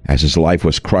as his life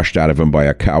was crushed out of him by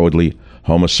a cowardly,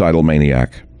 homicidal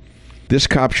maniac. This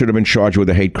cop should have been charged with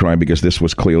a hate crime because this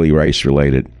was clearly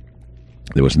race-related.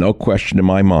 There was no question in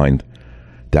my mind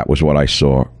that was what I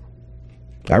saw.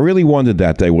 I really wondered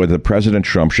that day whether President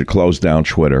Trump should close down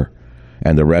Twitter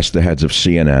and arrest the heads of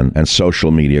CNN and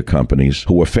social media companies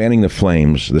who were fanning the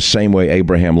flames the same way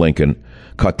Abraham Lincoln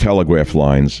cut telegraph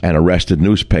lines and arrested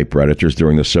newspaper editors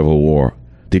during the Civil War.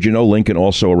 Did you know Lincoln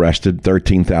also arrested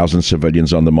 13,000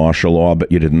 civilians under martial law?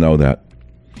 But you didn't know that.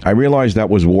 I realized that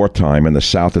was wartime, and the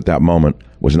South at that moment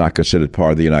was not considered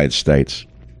part of the United States.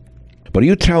 But are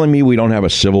you telling me we don't have a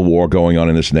civil war going on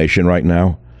in this nation right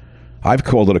now? I've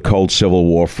called it a cold civil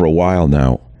war for a while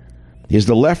now. Is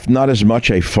the left not as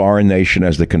much a foreign nation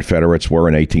as the Confederates were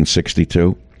in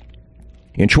 1862?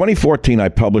 In 2014, I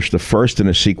published the first in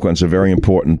a sequence of very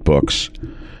important books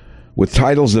with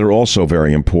titles that are also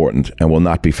very important and will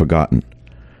not be forgotten.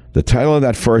 The title of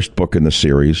that first book in the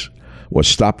series was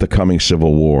Stop the Coming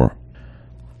Civil War.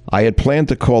 I had planned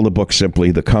to call the book simply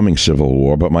The Coming Civil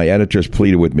War, but my editors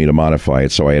pleaded with me to modify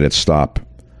it, so I added Stop.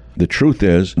 The truth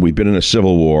is, we've been in a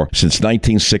civil war since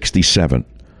 1967,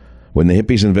 when the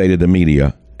hippies invaded the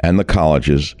media and the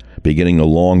colleges, beginning a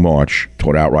long march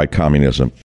toward outright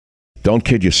communism. Don't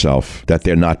kid yourself that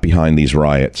they're not behind these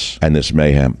riots and this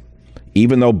mayhem.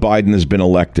 Even though Biden has been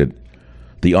elected,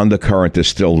 the undercurrent is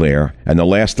still there, and the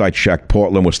last I checked,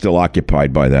 Portland was still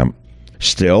occupied by them.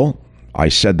 Still, I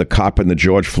said the cop in the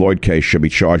George Floyd case should be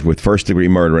charged with first-degree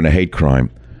murder and a hate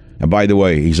crime. And by the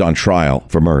way, he's on trial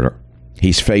for murder.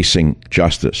 He's facing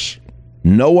justice.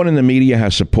 No one in the media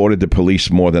has supported the police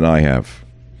more than I have.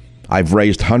 I've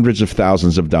raised hundreds of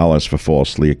thousands of dollars for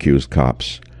falsely accused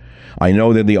cops. I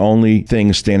know they're the only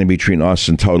thing standing between us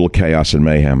and total chaos and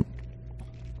mayhem.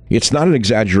 It's not an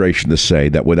exaggeration to say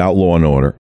that without law and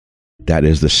order, that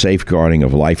is the safeguarding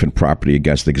of life and property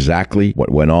against exactly what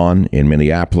went on in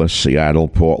Minneapolis, Seattle,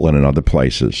 Portland, and other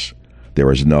places, there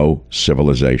is no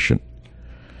civilization.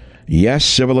 Yes,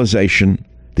 civilization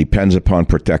depends upon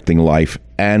protecting life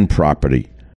and property.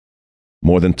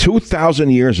 More than 2,000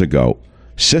 years ago,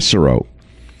 Cicero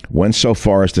went so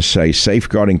far as to say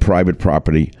safeguarding private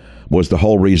property was the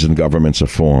whole reason governments are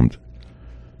formed.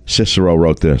 Cicero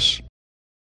wrote this: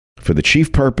 "For the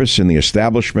chief purpose in the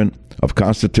establishment of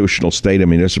constitutional state and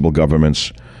municipal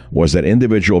governments was that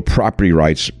individual property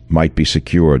rights might be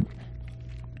secured.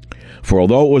 For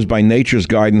although it was by nature's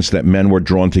guidance that men were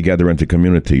drawn together into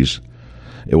communities,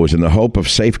 it was in the hope of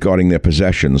safeguarding their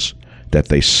possessions that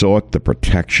they sought the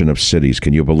protection of cities."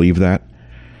 Can you believe that?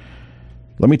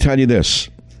 Let me tell you this.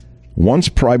 Once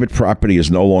private property is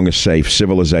no longer safe,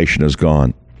 civilization is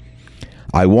gone.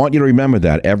 I want you to remember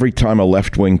that every time a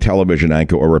left-wing television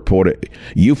anchor or reporter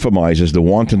euphemizes the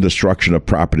wanton destruction of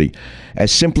property as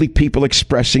simply people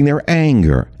expressing their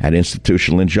anger at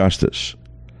institutional injustice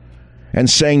and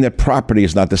saying that property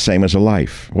is not the same as a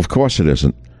life. Of course it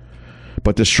isn't.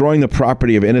 But destroying the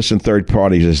property of innocent third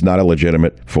parties is not a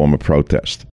legitimate form of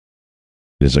protest.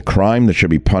 It is a crime that should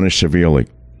be punished severely.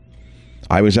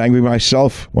 I was angry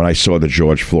myself when I saw the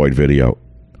George Floyd video.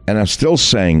 And I'm still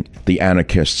saying the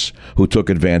anarchists who took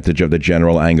advantage of the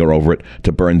general anger over it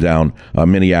to burn down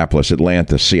Minneapolis,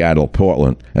 Atlanta, Seattle,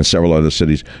 Portland, and several other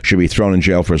cities should be thrown in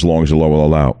jail for as long as the law will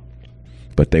allow.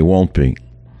 But they won't be.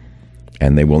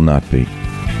 And they will not be.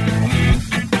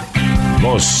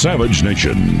 The Savage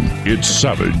Nation. It's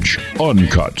savage,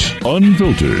 uncut,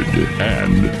 unfiltered,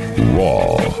 and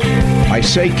raw. I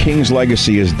say King's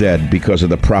legacy is dead because of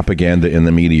the propaganda in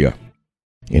the media.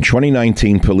 In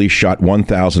 2019, police shot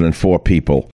 1,004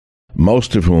 people,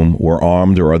 most of whom were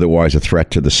armed or otherwise a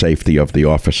threat to the safety of the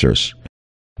officers.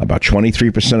 About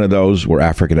 23% of those were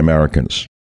African Americans.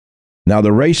 Now,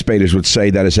 the race baiters would say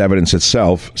that is evidence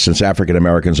itself, since African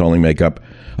Americans only make up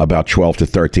about 12 to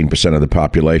 13% of the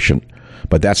population.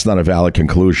 But that's not a valid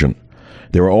conclusion.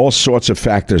 There are all sorts of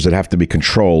factors that have to be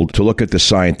controlled to look at this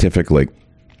scientifically.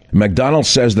 McDonald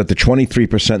says that the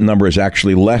 23% number is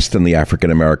actually less than the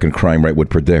African American crime rate would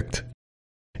predict.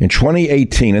 In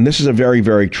 2018, and this is a very,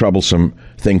 very troublesome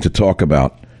thing to talk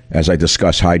about as I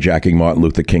discuss hijacking Martin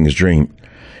Luther King's dream.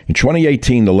 In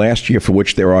 2018, the last year for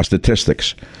which there are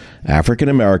statistics, African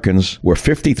Americans were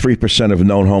 53% of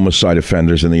known homicide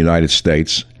offenders in the United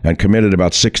States and committed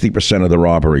about 60% of the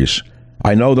robberies.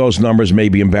 I know those numbers may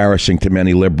be embarrassing to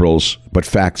many liberals, but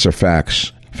facts are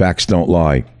facts. Facts don't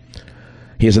lie.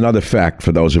 Here's another fact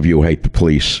for those of you who hate the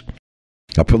police.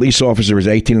 A police officer is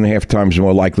 18.5 times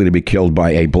more likely to be killed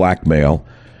by a black male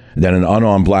than an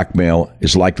unarmed black male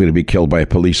is likely to be killed by a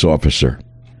police officer.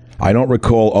 I don't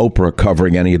recall Oprah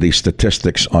covering any of these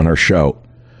statistics on her show.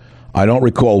 I don't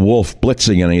recall Wolf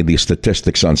blitzing any of these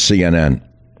statistics on CNN.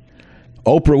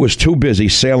 Oprah was too busy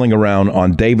sailing around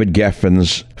on David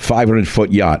Geffen's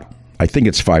 500-foot yacht. I think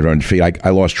it's 500 feet. I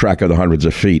lost track of the hundreds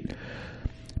of feet.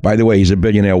 By the way, he's a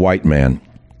billionaire white man.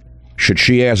 Should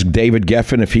she ask David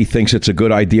Geffen if he thinks it's a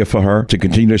good idea for her to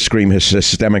continue to scream his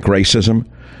systemic racism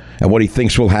and what he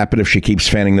thinks will happen if she keeps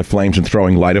fanning the flames and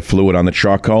throwing lighter fluid on the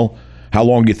charcoal? How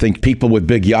long do you think people with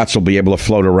big yachts will be able to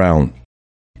float around?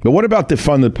 But what about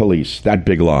defund the police? That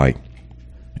big lie.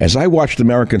 As I watched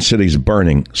American cities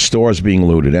burning, stores being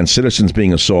looted, and citizens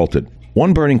being assaulted,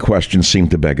 one burning question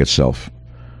seemed to beg itself.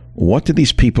 What do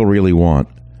these people really want?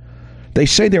 They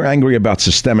say they're angry about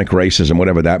systemic racism,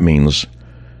 whatever that means.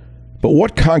 But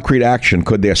what concrete action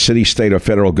could their city, state, or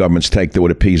federal governments take that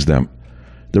would appease them?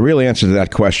 The real answer to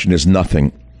that question is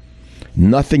nothing.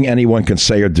 Nothing anyone can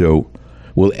say or do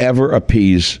will ever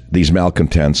appease these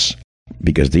malcontents,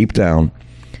 because deep down,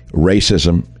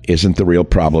 racism isn't the real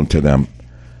problem to them.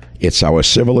 It's our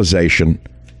civilization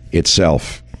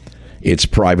itself. It's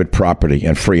private property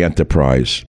and free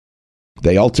enterprise.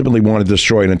 They ultimately want to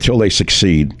destroy it until they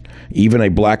succeed. Even a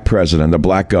black president, a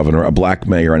black governor, a black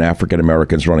mayor, and African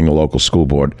Americans running a local school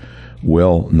board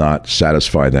will not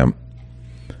satisfy them.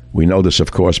 We know this,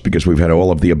 of course, because we've had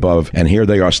all of the above, and here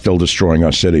they are still destroying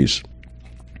our cities.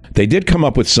 They did come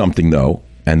up with something, though,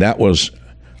 and that was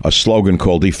a slogan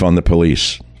called Defund the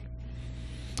Police.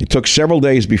 It took several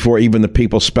days before even the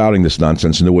people spouting this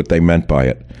nonsense knew what they meant by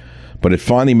it. But it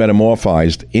finally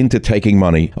metamorphosed into taking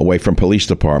money away from police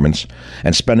departments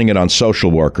and spending it on social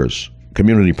workers,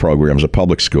 community programs, or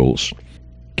public schools.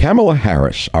 Kamala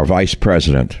Harris, our vice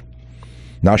president,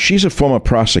 now she's a former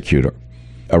prosecutor,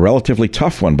 a relatively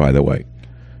tough one, by the way.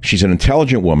 She's an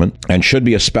intelligent woman and should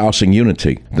be espousing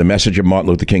unity, the message of Martin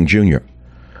Luther King Jr.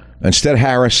 Instead,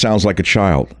 Harris sounds like a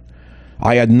child.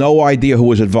 I had no idea who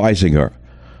was advising her,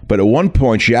 but at one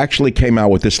point she actually came out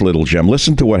with this little gem.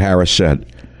 Listen to what Harris said.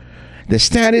 The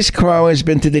status quo has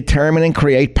been to determine and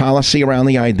create policy around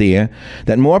the idea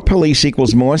that more police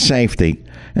equals more safety,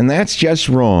 and that's just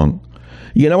wrong.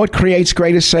 You know what creates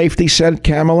greater safety, said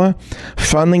Kamala?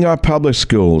 Funding our public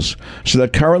schools, so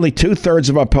that currently 2/3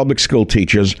 of our public school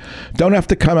teachers don't have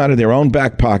to come out of their own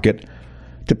back pocket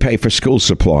to pay for school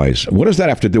supplies. What does that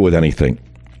have to do with anything?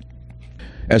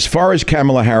 As far as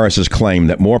Kamala Harris's claim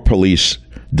that more police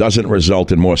doesn't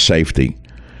result in more safety,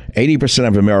 80%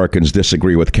 of Americans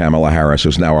disagree with Kamala Harris,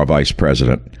 who's now our vice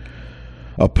president.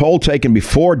 A poll taken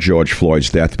before George Floyd's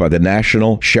death by the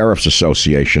National Sheriff's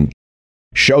Association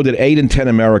showed that 8 in 10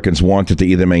 Americans wanted to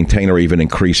either maintain or even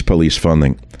increase police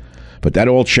funding. But that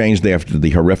all changed after the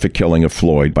horrific killing of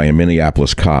Floyd by a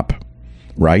Minneapolis cop.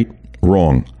 Right?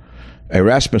 Wrong. A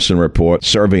Rasmussen report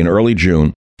survey in early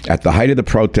June, at the height of the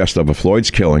protest over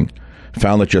Floyd's killing,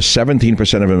 found that just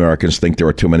 17% of Americans think there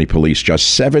are too many police.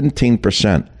 Just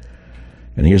 17%.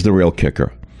 And here's the real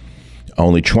kicker.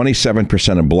 Only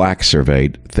 27% of blacks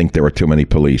surveyed think there are too many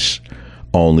police.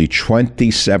 Only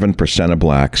 27% of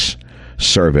blacks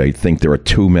surveyed think there are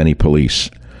too many police.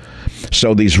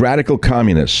 So these radical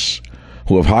communists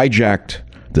who have hijacked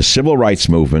the civil rights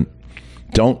movement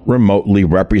don't remotely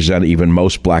represent even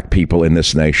most black people in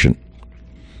this nation.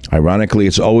 Ironically,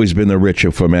 it's always been the rich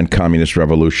who foment communist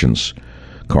revolutions.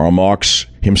 Karl Marx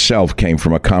himself came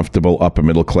from a comfortable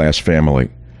upper-middle-class family.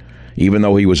 Even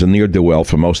though he was a ne'er-do-well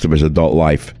for most of his adult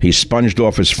life, he sponged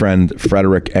off his friend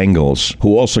Frederick Engels,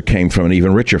 who also came from an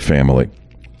even richer family.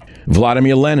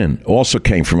 Vladimir Lenin also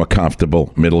came from a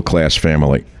comfortable middle-class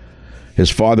family. His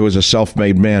father was a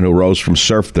self-made man who rose from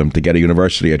serfdom to get a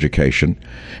university education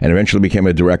and eventually became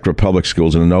a director of public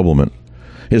schools and a nobleman.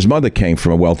 His mother came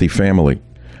from a wealthy family.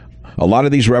 A lot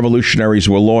of these revolutionaries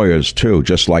were lawyers, too,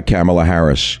 just like Kamala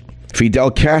Harris.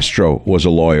 Fidel Castro was a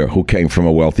lawyer who came from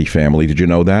a wealthy family. Did you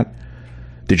know that?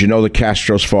 Did you know that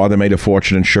Castro's father made a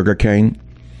fortune in sugarcane?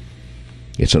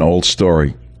 It's an old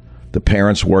story. The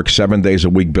parents worked 7 days a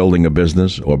week building a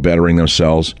business or bettering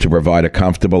themselves to provide a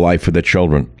comfortable life for their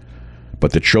children.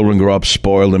 But the children grow up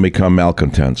spoiled and become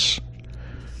malcontents.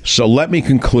 So let me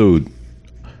conclude.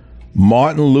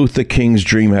 Martin Luther King's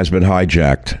dream has been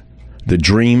hijacked. The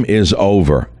dream is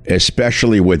over,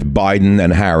 especially with Biden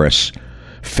and Harris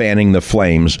fanning the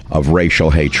flames of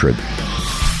racial hatred.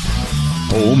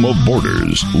 Home of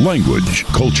borders, language,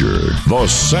 culture, the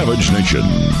Savage Nation.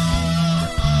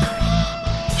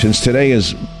 Since today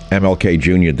is MLK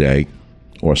Jr. Day,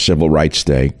 or Civil Rights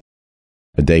Day,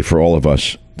 a day for all of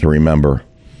us to remember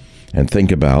and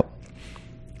think about,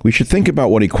 we should think about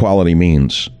what equality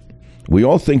means. We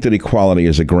all think that equality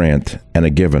is a grant and a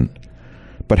given.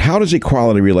 But how does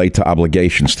equality relate to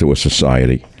obligations to a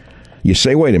society? You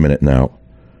say, wait a minute now.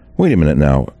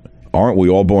 Aren't we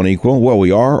all born equal? Well,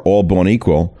 we are all born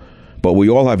equal, but we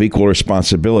all have equal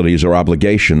responsibilities or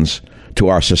obligations to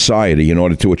our society in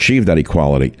order to achieve that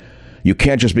equality. You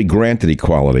can't just be granted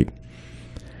equality.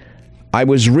 I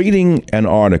was reading an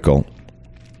article,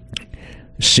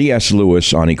 C.S.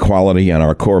 Lewis, on equality and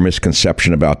our core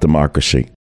misconception about democracy.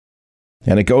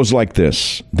 And it goes like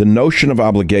this. The notion of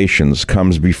obligations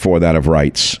comes before that of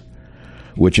rights,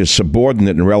 which is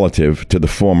subordinate and relative to the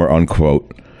former,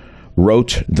 unquote,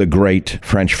 wrote the great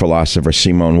French philosopher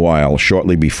Simone Weil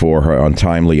shortly before her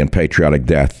untimely and patriotic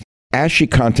death, as she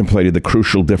contemplated the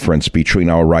crucial difference between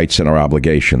our rights and our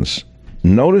obligations.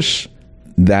 Notice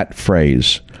that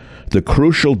phrase, the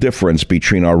crucial difference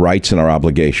between our rights and our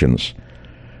obligations.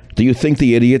 Do you think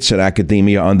the idiots at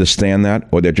academia understand that,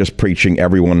 or they're just preaching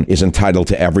everyone is entitled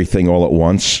to everything all at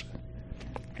once?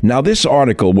 Now, this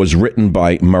article was written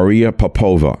by Maria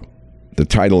Popova. The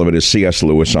title of it is C.S.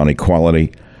 Lewis on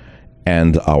Equality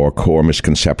and Our Core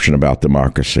Misconception about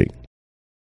Democracy.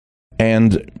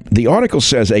 And the article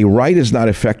says a right is not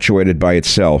effectuated by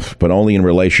itself, but only in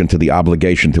relation to the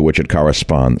obligation to which it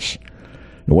corresponds.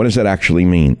 Now, what does that actually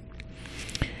mean?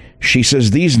 She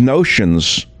says these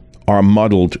notions are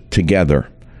muddled together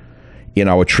in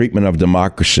our treatment of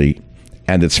democracy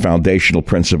and its foundational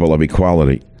principle of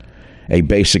equality, a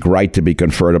basic right to be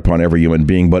conferred upon every human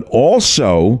being, but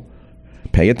also,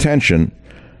 pay attention,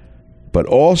 but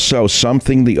also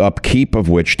something the upkeep of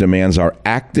which demands our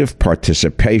active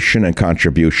participation and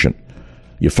contribution.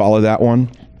 You follow that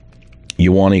one?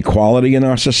 You want equality in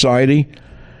our society?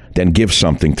 Then give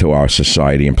something to our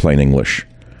society in plain English.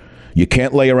 You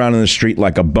can't lay around in the street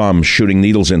like a bum shooting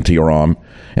needles into your arm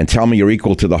and tell me you're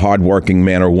equal to the hardworking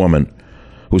man or woman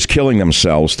who's killing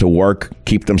themselves to work,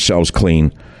 keep themselves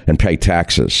clean, and pay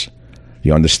taxes.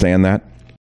 You understand that?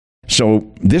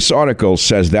 So this article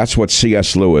says that's what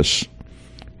C.S. Lewis,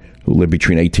 who lived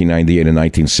between 1898 and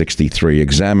 1963,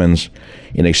 examines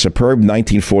in a superb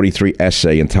 1943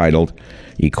 essay entitled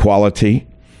Equality,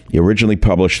 originally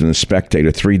published in The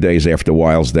Spectator 3 days after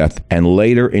Wilde's death and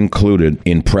later included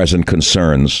in Present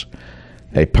Concerns,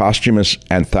 a posthumous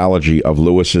anthology of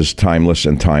Lewis's timeless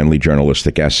and timely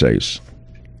journalistic essays.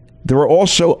 There are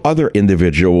also other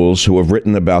individuals who have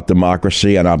written about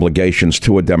democracy and obligations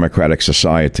to a democratic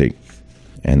society.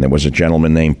 And there was a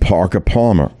gentleman named Parker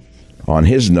Palmer on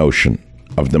his notion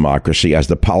of democracy as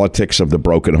the politics of the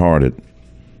brokenhearted.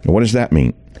 Now, what does that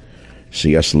mean?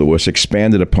 C.S. Lewis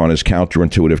expanded upon his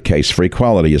counterintuitive case for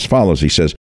equality as follows. He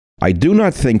says, I do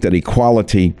not think that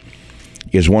equality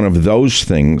is one of those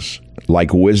things,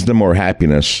 like wisdom or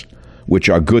happiness, which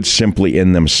are good simply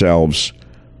in themselves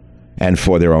and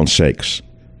for their own sakes.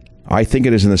 I think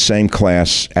it is in the same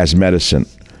class as medicine,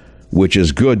 which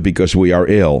is good because we are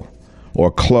ill,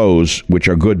 or clothes, which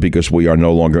are good because we are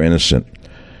no longer innocent.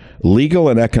 Legal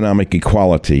and economic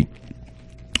equality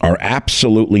are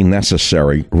absolutely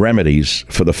necessary remedies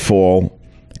for the fall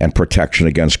and protection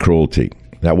against cruelty.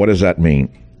 Now, what does that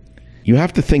mean? You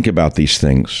have to think about these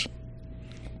things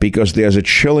because there's a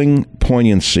chilling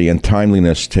poignancy and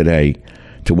timeliness today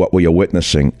to what we are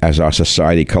witnessing as our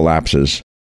society collapses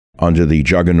under the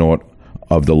juggernaut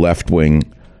of the left wing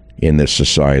in this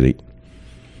society.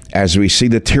 As we see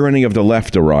the tyranny of the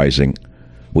left arising,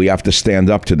 we have to stand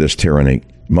up to this tyranny.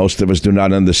 Most of us do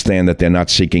not understand that they're not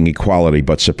seeking equality,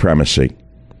 but supremacy.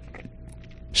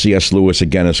 C.S. Lewis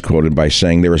again is quoted by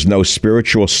saying, there is no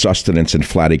spiritual sustenance in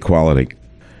flat equality.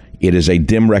 It is a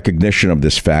dim recognition of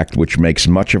this fact which makes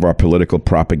much of our political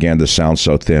propaganda sound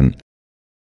so thin.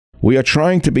 We are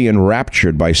trying to be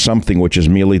enraptured by something which is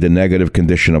merely the negative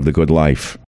condition of the good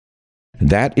life.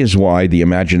 That is why the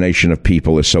imagination of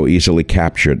people is so easily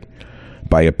captured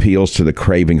by appeals to the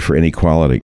craving for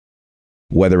inequality,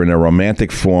 whether in a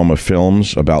romantic form of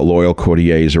films about loyal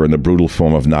courtiers or in the brutal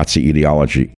form of Nazi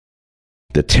ideology.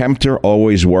 The tempter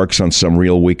always works on some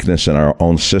real weakness in our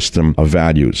own system of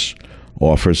values,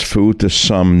 offers food to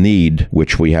some need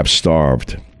which we have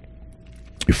starved.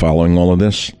 You following all of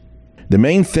this? The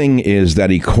main thing is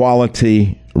that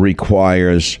equality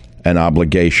requires an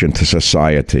obligation to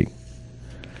society.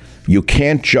 You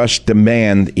can't just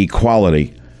demand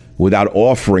equality without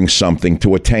offering something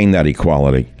to attain that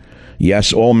equality.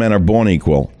 Yes, all men are born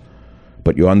equal,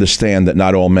 but you understand that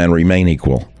not all men remain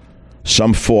equal.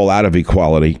 Some fall out of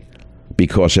equality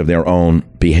because of their own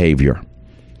behavior.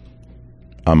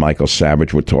 I'm Michael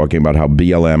Savage. We're talking about how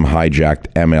BLM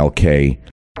hijacked MLK.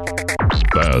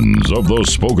 Fans of the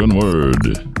spoken word,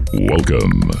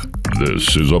 welcome.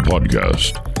 This is a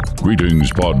podcast.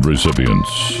 Greetings, pod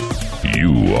recipients.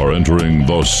 You are entering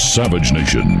the Savage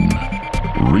Nation.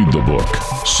 Read the book,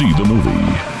 see the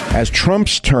movie. As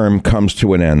Trump's term comes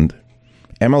to an end,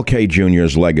 MLK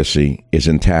Jr.'s legacy is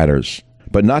in tatters,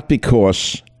 but not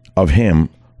because of him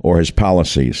or his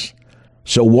policies.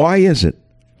 So why is it?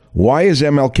 Why is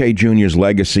MLK Jr.'s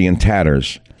legacy in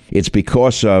tatters? It's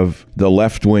because of the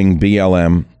left-wing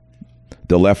BLM,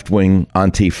 the left-wing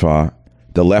Antifa,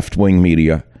 the left-wing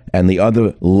media, and the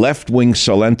other left-wing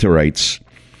solenterates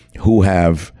who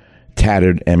have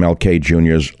tattered MLK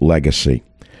Jr.'s legacy.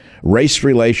 Race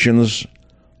relations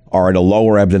are at a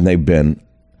lower ebb than they've been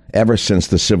ever since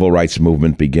the civil rights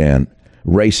movement began.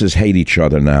 Races hate each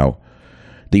other now.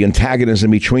 The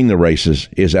antagonism between the races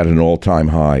is at an all-time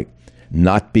high,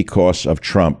 not because of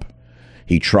Trump.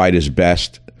 He tried his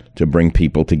best to bring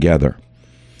people together.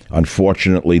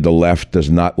 Unfortunately, the left does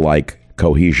not like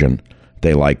cohesion.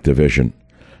 They like division.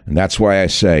 And that's why I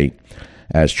say,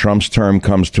 as Trump's term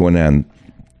comes to an end,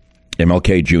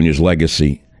 MLK Jr.'s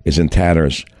legacy is in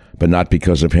tatters, but not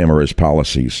because of him or his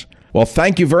policies. Well,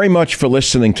 thank you very much for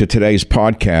listening to today's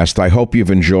podcast. I hope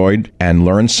you've enjoyed and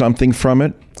learned something from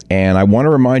it. And I want to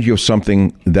remind you of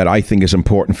something that I think is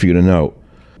important for you to know.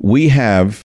 We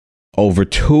have over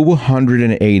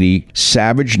 280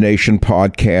 Savage Nation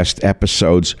podcast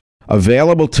episodes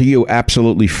available to you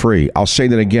absolutely free. I'll say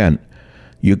that again.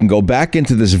 You can go back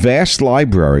into this vast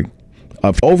library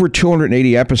of over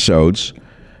 280 episodes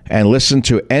and listen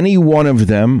to any one of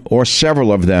them or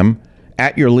several of them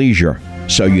at your leisure.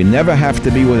 So you never have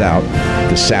to be without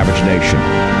the Savage Nation.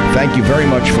 Thank you very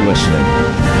much for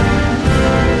listening.